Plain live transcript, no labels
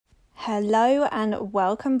Hello and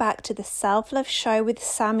welcome back to the Self-Love Show with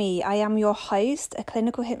Sammy. I am your host, a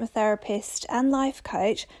clinical hypnotherapist and life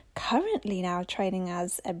coach, currently now training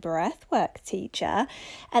as a breathwork teacher,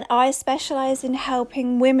 and I specialise in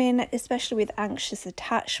helping women, especially with anxious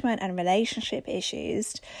attachment and relationship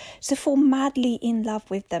issues, to fall madly in love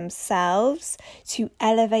with themselves, to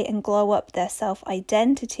elevate and glow up their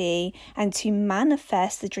self-identity, and to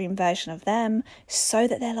manifest the dream version of them so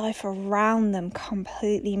that their life around them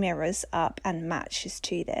completely mirrors up and matches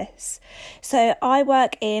to this. So I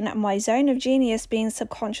work in my zone of genius being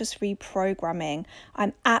subconscious reprogramming.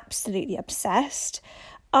 I'm absolutely obsessed.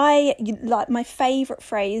 My favorite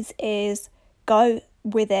phrase is go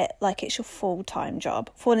with it like it's your full-time job.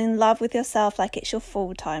 Fall in love with yourself like it's your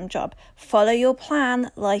full-time job. Follow your plan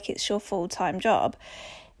like it's your full-time job.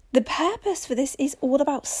 The purpose for this is all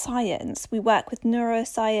about science. We work with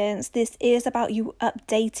neuroscience. This is about you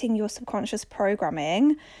updating your subconscious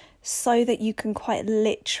programming so that you can quite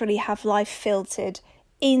literally have life filtered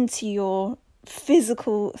into your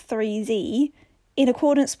physical 3D in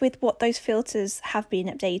accordance with what those filters have been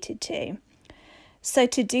updated to. So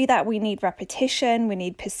to do that, we need repetition, we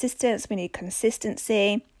need persistence, we need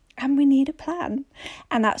consistency, and we need a plan.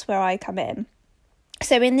 And that's where I come in.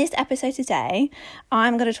 So in this episode today,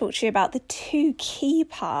 I'm going to talk to you about the two key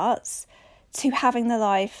parts to having the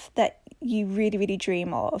life that you really, really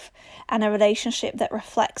dream of, and a relationship that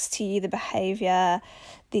reflects to you the behaviour,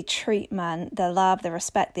 the treatment, the love, the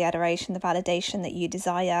respect, the adoration, the validation that you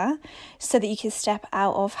desire, so that you can step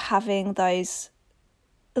out of having those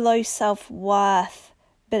low self-worth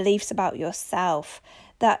beliefs about yourself,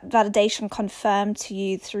 that validation confirmed to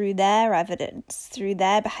you through their evidence, through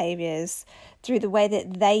their behaviours, through the way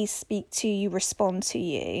that they speak to you, respond to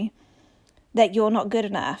you, that you're not good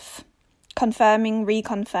enough. Confirming,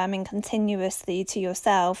 reconfirming continuously to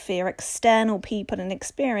yourself, for your external people and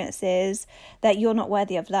experiences, that you're not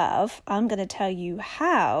worthy of love. I'm going to tell you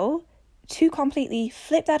how to completely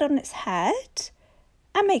flip that on its head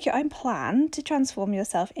and make your own plan to transform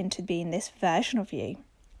yourself into being this version of you.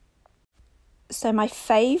 So my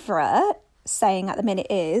favourite saying at the minute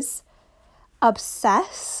is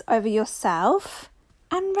obsess over yourself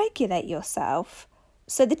and regulate yourself.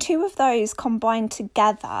 So the two of those combined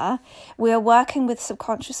together, we are working with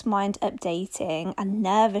subconscious mind updating and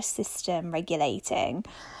nervous system regulating.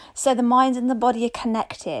 So the mind and the body are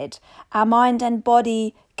connected. Our mind and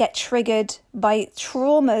body get triggered by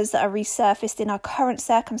traumas that are resurfaced in our current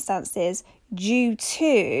circumstances due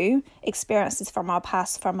to experiences from our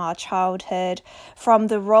past, from our childhood, from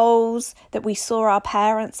the roles that we saw our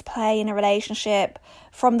parents play in a relationship,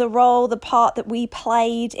 from the part that we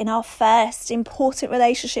played in our first important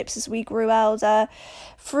relationships as we grew older,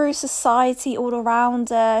 through society all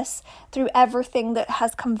around us, through everything that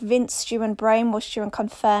has convinced you and brainwashed you and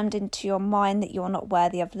confirmed into your mind that you're not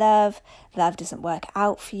worthy of love, love doesn't work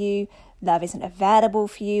out for you, love isn't available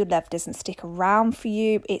for you, love doesn't stick around for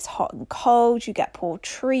you, it's hot and cold, you get poor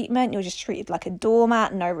treatment, you're just treated like a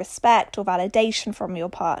doormat, no respect or validation from your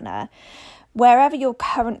partner. Wherever your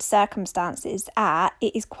current circumstance is at,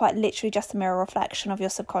 it is quite literally just a mirror reflection of your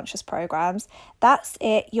subconscious programs. That's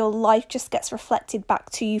it. Your life just gets reflected back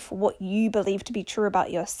to you for what you believe to be true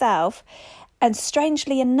about yourself. And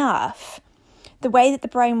strangely enough, the way that the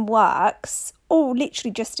brain works, all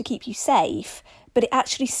literally just to keep you safe, but it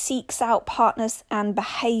actually seeks out partners and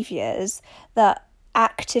behaviours that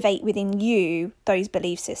activate within you those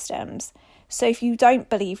belief systems. So if you don't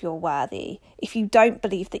believe you're worthy, if you don't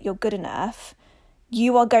believe that you're good enough,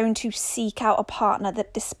 you are going to seek out a partner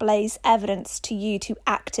that displays evidence to you to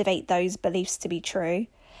activate those beliefs to be true.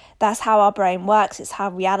 That's how our brain works. It's how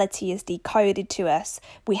reality is decoded to us.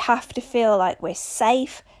 We have to feel like we're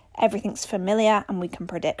safe, everything's familiar, and we can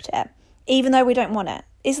predict it, even though we don't want it.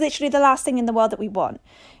 It's literally the last thing in the world that we want.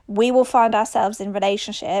 We will find ourselves in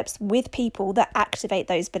relationships with people that activate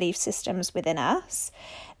those belief systems within us.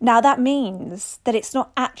 Now, that means that it's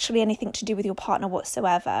not actually anything to do with your partner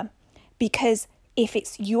whatsoever, because if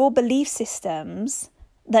it's your belief systems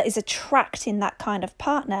that is attracting that kind of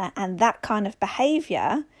partner and that kind of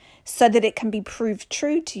behaviour so that it can be proved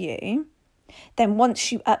true to you, then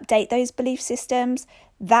once you update those belief systems,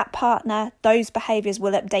 that partner, those behaviours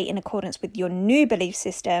will update in accordance with your new belief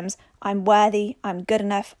systems. I'm worthy, I'm good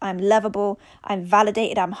enough, I'm lovable, I'm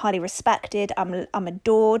validated, I'm highly respected, I'm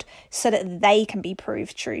adored, so that they can be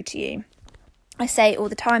proved true to you. I say it all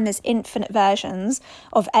the time, there's infinite versions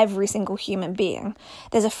of every single human being.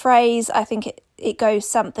 There's a phrase, I think it goes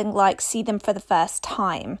something like, see them for the first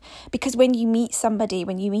time. Because when you meet somebody,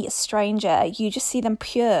 when you meet a stranger, you just see them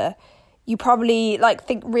pure. You probably like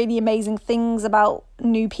think really amazing things about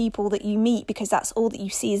new people that you meet because that's all that you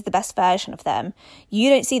see is the best version of them. You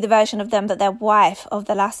don't see the version of them that their wife of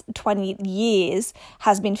the last 20 years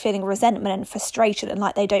has been feeling resentment and frustration and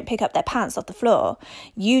like they don't pick up their pants off the floor.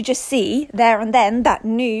 You just see there and then that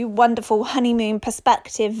new wonderful honeymoon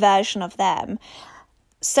perspective version of them.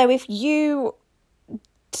 So if you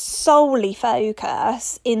solely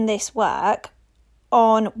focus in this work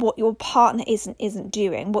on what your partner isn't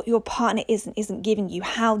doing, what your partner isn't giving you,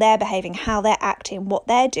 how they're behaving, how they're acting, what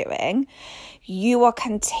they're doing, you are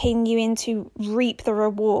continuing to reap the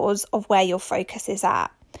rewards of where your focus is at.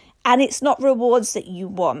 And it's not rewards that you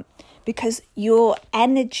want, because your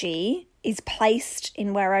energy is placed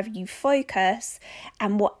in wherever you focus,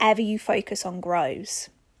 and whatever you focus on grows.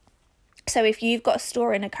 So if you've got a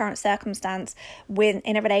story in a current circumstance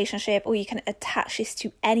in a relationship, or you can attach this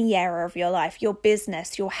to any area of your life, your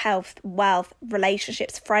business, your health, wealth,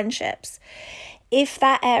 relationships, friendships, if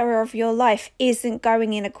that area of your life isn't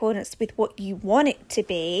going in accordance with what you want it to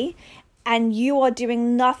be, and you are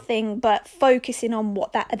doing nothing but focusing on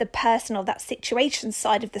what that other person or that situation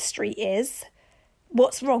side of the street is,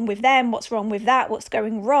 what's wrong with them, what's wrong with that, what's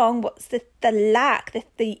going wrong, what's the lack,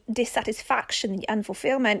 the dissatisfaction, the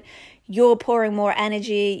unfulfillment, you're pouring more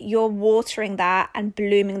energy, you're watering that and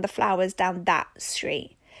blooming the flowers down that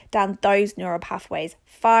street, down those neural pathways,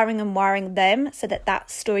 firing and wiring them so that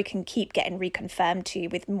story can keep getting reconfirmed to you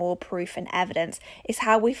with more proof and evidence. It's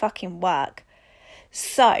how we fucking work.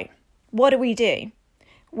 So what do?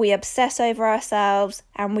 We obsess over ourselves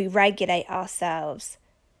and we regulate ourselves.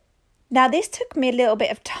 Now, this took me a little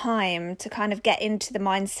bit of time to kind of get into the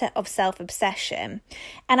mindset of self-obsession.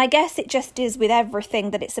 And I guess it just is with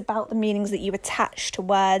everything that it's about the meanings that you attach to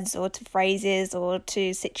words or to phrases or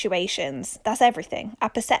to situations. That's everything. Our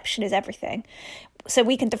perception is everything. So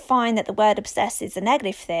we can define that the word obsess is a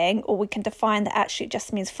negative thing, or we can define that actually it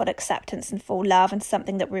just means full acceptance and full love and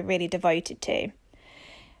something that we're really devoted to.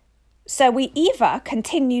 So we either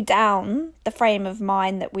continue down the frame of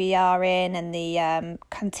mind that we are in and the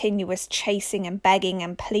continuous chasing and begging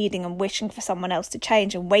and pleading and wishing for someone else to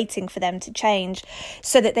change and waiting for them to change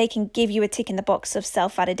so that they can give you a tick in the box of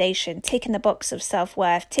self-validation, tick in the box of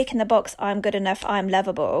self-worth, tick in the box, I'm good enough, I'm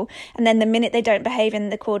lovable. And then the minute they don't behave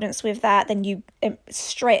in accordance with that, then you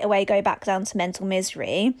straight away go back down to mental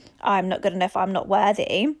misery. I'm not good enough, I'm not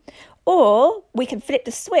worthy. Or we can flip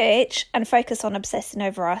the switch and focus on obsessing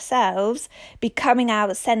over ourselves, becoming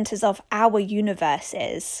our centers of our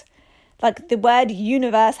universes. Like the word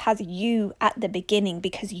universe has you at the beginning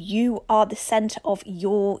because you are the center of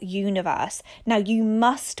your universe. Now you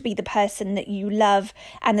must be the person that you love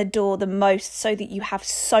and adore the most so that you have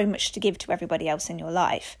so much to give to everybody else in your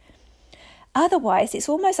life. Otherwise, it's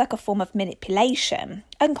almost like a form of manipulation.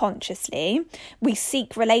 Unconsciously, we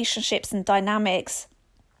seek relationships and dynamics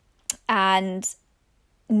and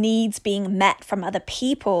needs being met from other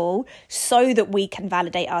people so that we can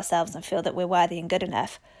validate ourselves and feel that we're worthy and good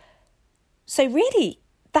enough. So really,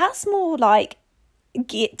 that's more like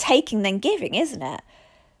taking than giving, isn't it?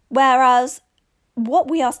 Whereas what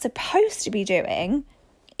we are supposed to be doing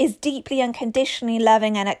is deeply unconditionally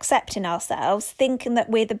loving and accepting ourselves, thinking that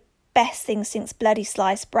we're the best thing since bloody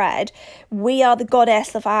sliced bread. We are the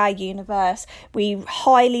goddess of our universe. We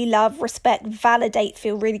highly love, respect, validate,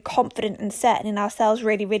 feel really confident and certain in ourselves,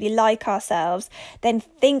 really, really like ourselves. Then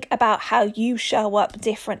think about how you show up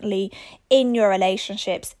differently in your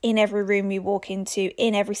relationships, in every room you walk into,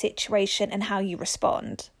 in every situation, and how you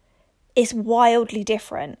respond. It's wildly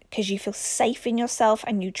different because you feel safe in yourself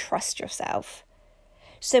and you trust yourself.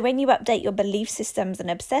 So when you update your belief systems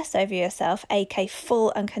and obsess over yourself, aka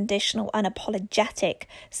full, unconditional, unapologetic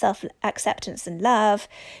self-acceptance and love,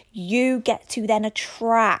 you get to then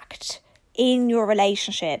attract in your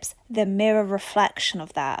relationships the mirror reflection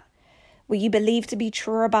of that. What you believe to be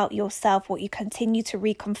true about yourself, what you continue to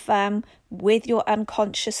reconfirm with your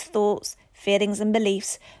unconscious thoughts, feelings and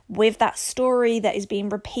beliefs, with that story that is being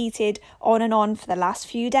repeated on and on for the last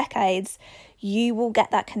few decades, you will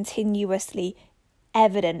get that continuously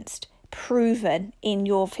evidenced, proven in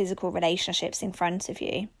your physical relationships in front of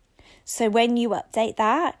you. So when you update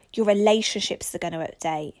that, your relationships are going to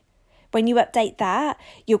update. When you update that,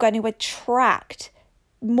 you're going to attract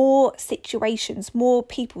more situations, more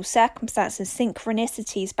people, circumstances,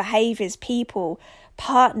 synchronicities, behaviors, people,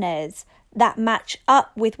 partners that match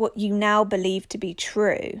up with what you now believe to be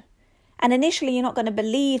true. And initially, you're not going to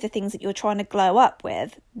believe the things that you're trying to glow up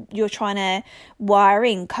with. You're trying to wire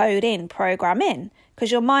in, code in, program in,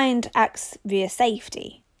 because your mind acts via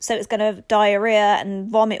safety. So it's going to have diarrhea and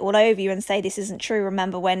vomit all over you and say, this isn't true.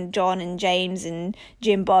 Remember when John and James and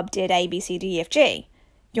Jim Bob did A, B, C, D, E, F, G?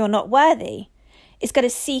 you're not worthy. It's going to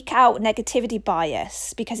seek out negativity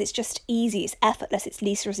bias because it's just easy, it's effortless, it's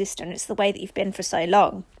least resistant, it's the way that you've been for so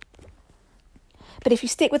long. But if you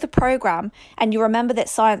stick with the program and you remember that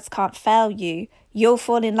science can't fail you, you'll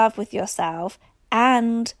fall in love with yourself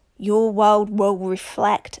and your world will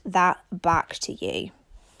reflect that back to you.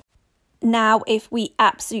 Now, if we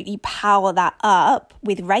absolutely power that up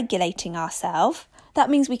with regulating ourselves,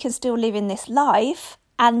 that means we can still live in this life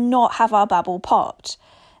and not have our bubble popped.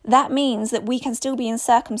 That means that we can still be in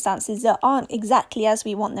circumstances that aren't exactly as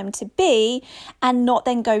we want them to be and not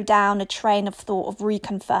then go down a train of thought of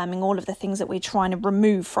reconfirming all of the things that we're trying to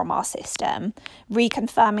remove from our system,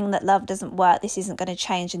 reconfirming that love doesn't work, this isn't going to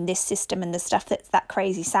change, and this system and the stuff that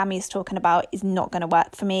crazy Sammy is talking about is not going to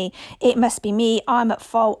work for me. It must be me, I'm at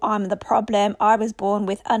fault, I'm the problem, I was born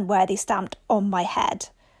with unworthy stamped on my head.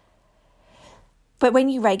 But when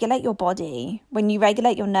you regulate your body, when you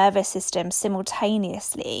regulate your nervous system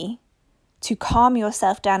simultaneously to calm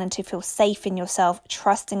yourself down and to feel safe in yourself,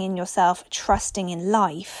 trusting in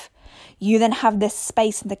life, you then have this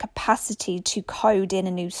space and the capacity to code in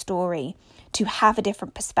a new story, to have a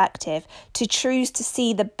different perspective, to choose to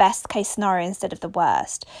see the best case scenario instead of the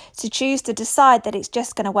worst, to choose to decide that it's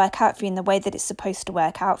just going to work out for you in the way that it's supposed to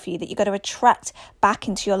work out for you, that you've got to attract back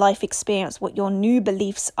into your life experience what your new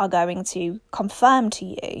beliefs are going to confirm to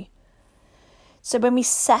you. So when we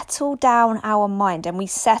settle down our mind and we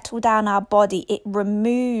settle down our body, it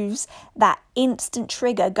removes that instant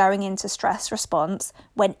trigger going into stress response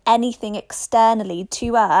when anything externally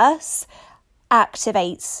to us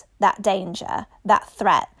activates that danger, that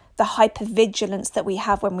threat, the hypervigilance that we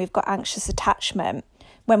have when we've got anxious attachment,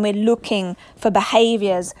 when we're looking for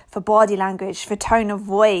behaviours, for body language, for tone of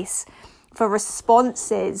voice, for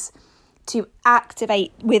responses to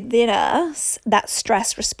activate within us that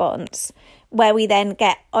stress response, where we then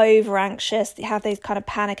get over anxious, you have those kind of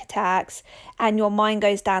panic attacks, and your mind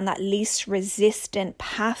goes down that least resistant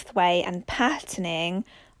pathway and patterning.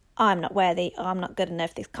 I'm not worthy, I'm not good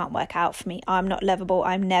enough, this can't work out for me, I'm not lovable,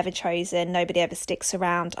 I'm never chosen, nobody ever sticks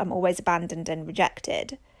around, I'm always abandoned and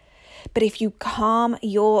rejected. But if you calm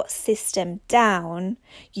your system down,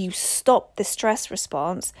 you stop the stress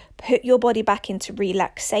response, put your body back into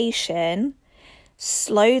relaxation,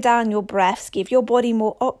 slow down your breaths, give your body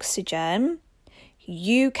more oxygen,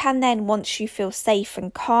 you can then, once you feel safe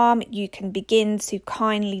and calm, you can begin to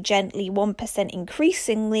kindly, gently, 1%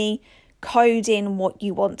 increasingly code in what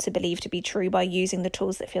you want to believe to be true by using the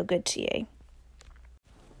tools that feel good to you.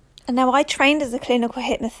 And now, I trained as a clinical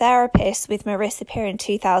hypnotherapist with Marissa Peer in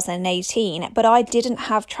 2018, but I didn't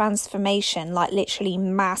have transformation, like literally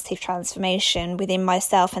massive transformation within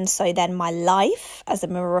myself. And so then my life, as a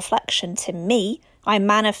mirror reflection to me, I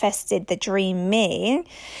manifested the dream me.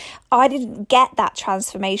 I didn't get that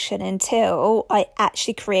transformation until I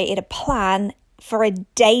actually created a plan for a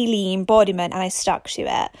daily embodiment and I stuck to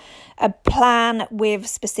it. A plan with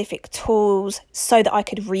specific tools so that I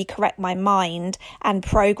could recorrect my mind and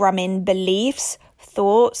program in beliefs,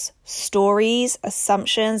 thoughts, stories,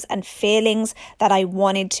 assumptions, and feelings that I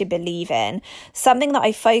wanted to believe in. Something that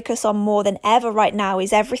I focus on more than ever right now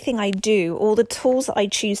is everything I do, all the tools that I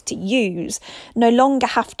choose to use, no longer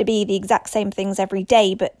have to be the exact same things every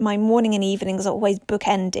day, but my morning and evenings are always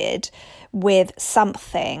bookended with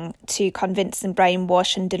something to convince and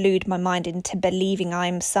brainwash and delude my mind into believing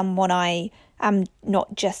I'm someone I am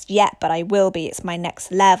not just yet, but I will be. It's my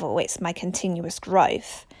next level. It's my continuous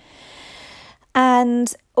growth.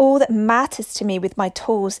 And all that matters to me with my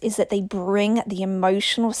tools is that they bring the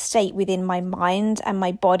emotional state within my mind and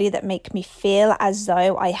my body that make me feel as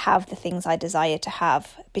though I have the things I desire to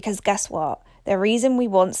have. Because guess what? The reason we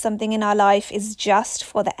want something in our life is just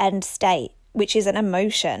for the end state, which is an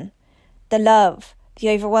emotion. The love, the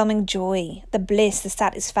overwhelming joy, the bliss, the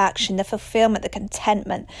satisfaction, the fulfillment, the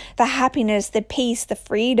contentment, the happiness, the peace, the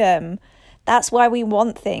freedom. That's why we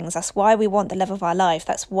want things. That's why we want the love of our life.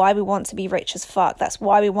 That's why we want to be rich as fuck. That's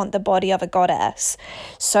why we want the body of a goddess,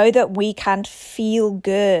 so that we can feel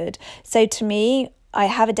good. So to me, I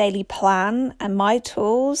have a daily plan, and my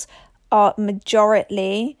tools are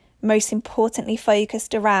most importantly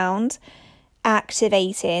focused around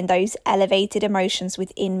activating those elevated emotions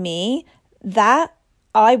within me that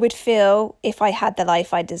I would feel if I had the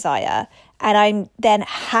life I desire. And I'm then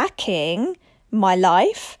hacking my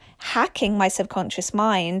life, hacking my subconscious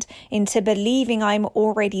mind into believing I'm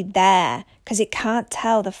already there, because it can't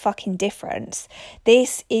tell the fucking difference.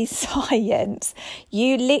 This is science.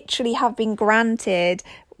 You literally have been granted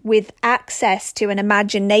with access to an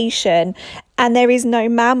imagination, and there is no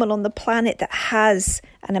mammal on the planet that has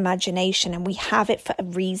an imagination, and we have it for a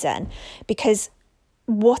reason, because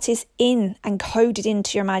what is in and coded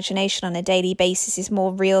into your imagination on a daily basis is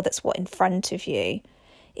more real. That's what in front of you.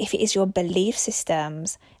 If it is your belief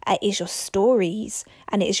systems, it is your stories,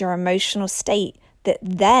 and it is your emotional state that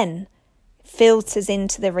then filters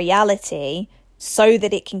into the reality so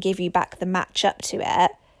that it can give you back the match up to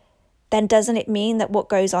it, then doesn't it mean that what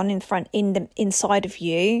goes on inside of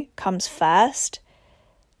you comes first?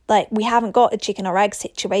 Like, we haven't got a chicken or egg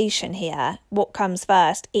situation here. What comes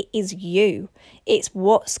first? It is you. It's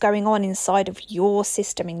what's going on inside of your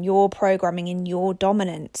system, in your programming, in your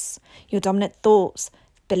dominant thoughts,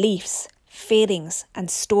 beliefs, feelings,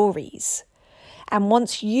 and stories. And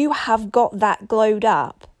once you have got that glowed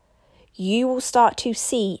up, you will start to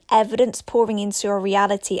see evidence pouring into your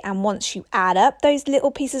reality. And once you add up those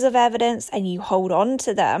little pieces of evidence and you hold on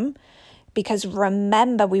to them, because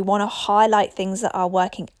remember, we want to highlight things that are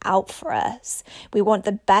working out for us. We want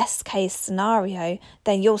the best case scenario.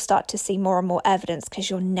 Then you'll start to see more and more evidence, because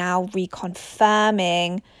you're now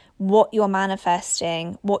reconfirming what you're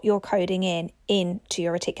manifesting, what you're coding into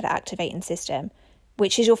your reticular activating system,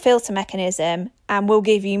 which is your filter mechanism, and will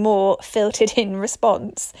give you more filtered in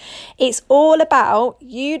response. It's all about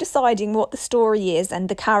you deciding what the story is and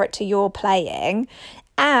the character you're playing,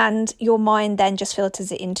 and your mind then just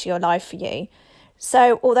filters it into your life for you.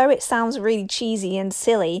 So although it sounds really cheesy and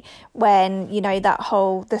silly when,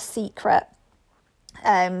 The Secret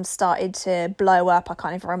started to blow up, I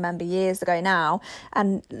can't even remember, years ago now,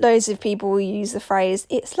 and loads of people will use the phrase,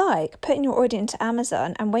 it's like putting your order into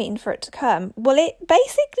Amazon and waiting for it to come. Well, it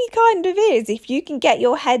basically kind of is, if you can get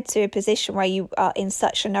your head to a position where you are in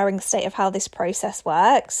such a knowing state of how this process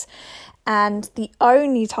works. And the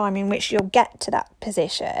only time in which you'll get to that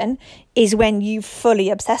position is when you've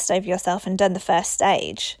fully obsessed over yourself and done the first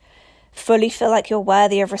stage. Fully feel like you're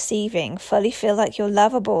worthy of receiving, fully feel like you're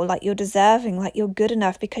lovable, like you're deserving, like you're good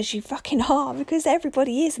enough, because you fucking are, because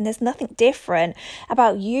everybody is, and there's nothing different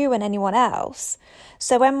about you and anyone else.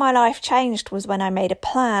 So when my life changed was when I made a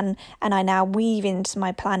plan, and I now weave into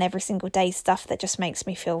my plan every single day stuff that just makes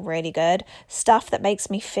me feel really good, stuff that makes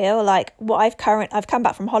me feel like what I've come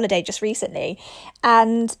back from holiday just recently,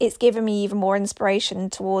 and it's given me even more inspiration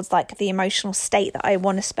towards like the emotional state that I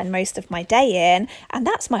want to spend most of my day in, and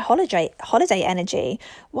that's my holiday energy.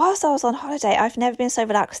 Whilst I was on holiday, I've never been so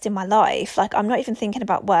relaxed in my life. Like, I'm not even thinking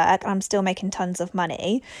about work, and I'm still making tons of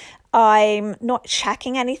money. I'm not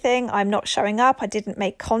checking anything. I'm not showing up. I didn't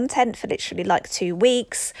make content for literally like 2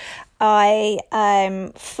 weeks. I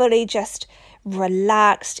fully just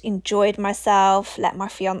relaxed, enjoyed myself, let my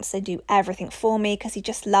fiance do everything for me, because he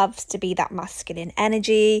just loves to be that masculine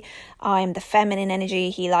energy. I'm the feminine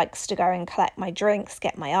energy. He likes to go and collect my drinks,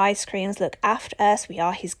 get my ice creams, look after us. We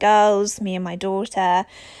are his girls, me and my daughter.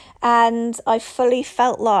 And I fully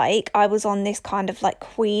felt like I was on this kind of like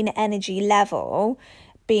queen energy level,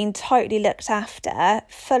 being totally looked after,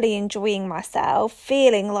 fully enjoying myself,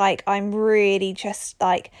 feeling like I'm really just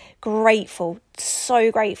like grateful,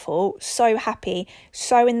 so happy,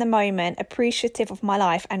 so in the moment, appreciative of my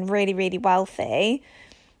life, and really, really wealthy.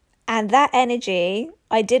 And that energy,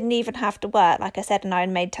 I didn't even have to work, like I said, and I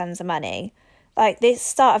made tons of money. Like, this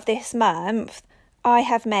start of this month, I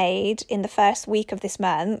have made, in the first week of this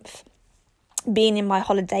month, being in my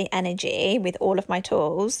holiday energy with all of my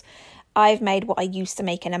tools, I've made what I used to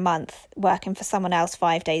make in a month working for someone else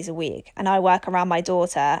 5 days a week. And I work around my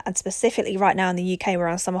daughter, and specifically right now in the UK, we're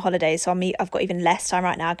on summer holidays. So I've got even less time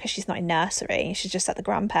right now because she's not in nursery. She's just at the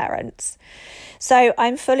grandparents. So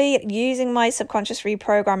I'm fully using my subconscious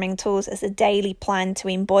reprogramming tools as a daily plan to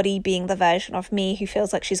embody being the version of me who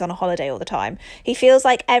feels like she's on a holiday all the time. He feels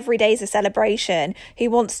like every day is a celebration. He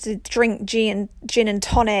wants to drink gin and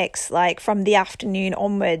tonics like from the afternoon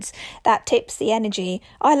onwards. That tips the energy.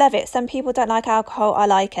 I love it. Some people don't like alcohol. I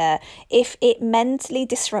like it. If it mentally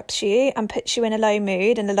disrupts you and puts you in a low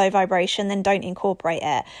mood and a low vibration, then don't incorporate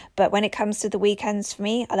it. But when it comes to the weekends, for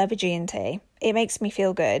me, I love a G&T. It makes me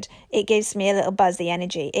feel good. It gives me a little buzzy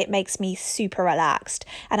energy. It makes me super relaxed.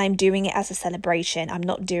 And I'm doing it as a celebration. I'm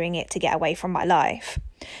not doing it to get away from my life.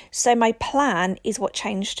 So my plan is what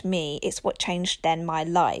changed me. It's what changed then my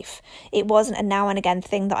life. It wasn't a now and again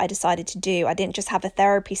thing that I decided to do. I didn't just have a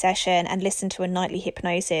therapy session and listen to a nightly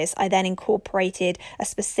hypnosis. I then incorporated a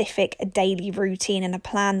specific daily routine and a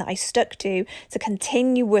plan that I stuck to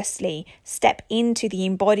continuously step into the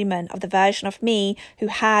embodiment of the version of me who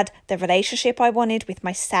had the relationship I wanted with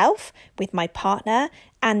myself, with my partner,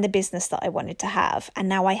 and the business that I wanted to have. And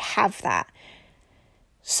now I have that.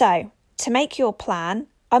 So to make your plan,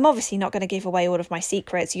 I'm obviously not going to give away all of my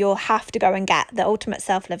secrets. You'll have to go and get the Ultimate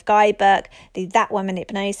Self-Love Guidebook, the That Woman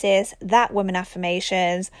Hypnosis, That Woman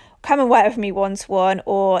Affirmations. Come and work with me one-to-one,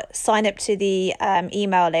 or sign up to the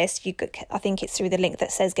email list. I think it's through the link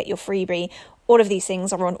that says get your freebie. All of these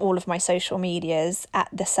things are on all of my social medias at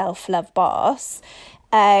The Self-Love Boss.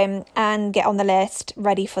 And get on the list,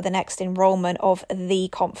 ready for the next enrolment of the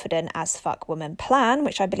Confident as Fuck Woman Plan,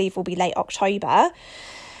 which I believe will be late October.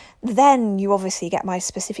 Then you obviously get my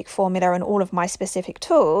specific formula and all of my specific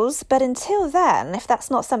tools. But until then, if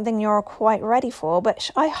that's not something you're quite ready for,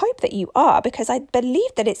 which I hope that you are, because I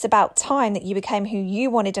believe that it's about time that you became who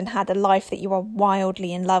you wanted and had a life that you are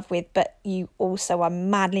wildly in love with, but you also are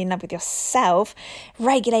madly in love with yourself,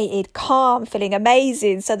 regulated, calm, feeling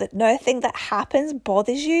amazing, so that nothing that happens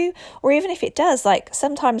bothers you. Or even if it does, like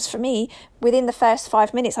sometimes for me, within the first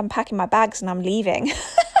 5 minutes, I'm packing my bags and I'm leaving.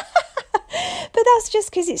 But that's just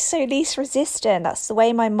because it's so least resistant. That's the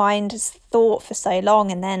way my mind has thought for so long.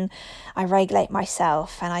 And then I regulate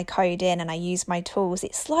myself and I code in and I use my tools.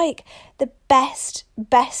 It's like the best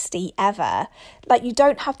bestie ever. Like, you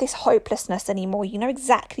don't have this hopelessness anymore. You know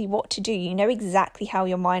exactly what to do. You know exactly how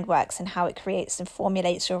your mind works and how it creates and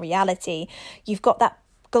formulates your reality. You've got that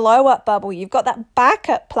glow up bubble, you've got that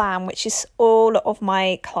backup plan, which is all of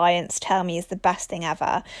my clients tell me is the best thing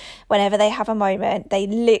ever. Whenever they have a moment, they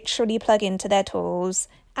literally plug into their tools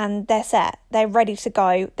and they're set. They're ready to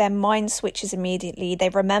go. Their mind switches immediately. They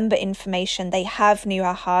remember information. They have new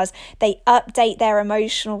ahas. They update their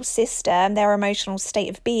emotional system, their emotional state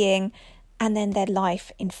of being, and then their life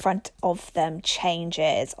in front of them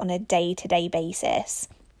changes on a day-to-day basis.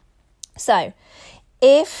 So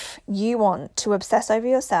if you want to obsess over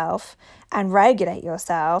yourself and regulate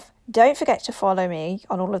yourself, don't forget to follow me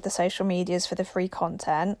on all of the social medias for the free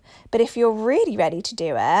content. But if you're really ready to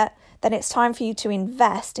do it, then it's time for you to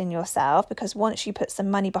invest in yourself, because once you put some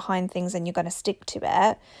money behind things and you're going to stick to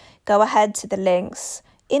it, go ahead to the links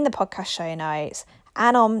in the podcast show notes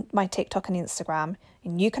and on my TikTok and Instagram,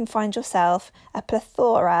 and you can find yourself a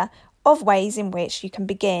plethora of ways in which you can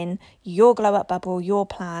begin your glow up bubble, your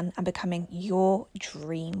plan, and becoming your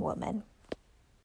dream woman.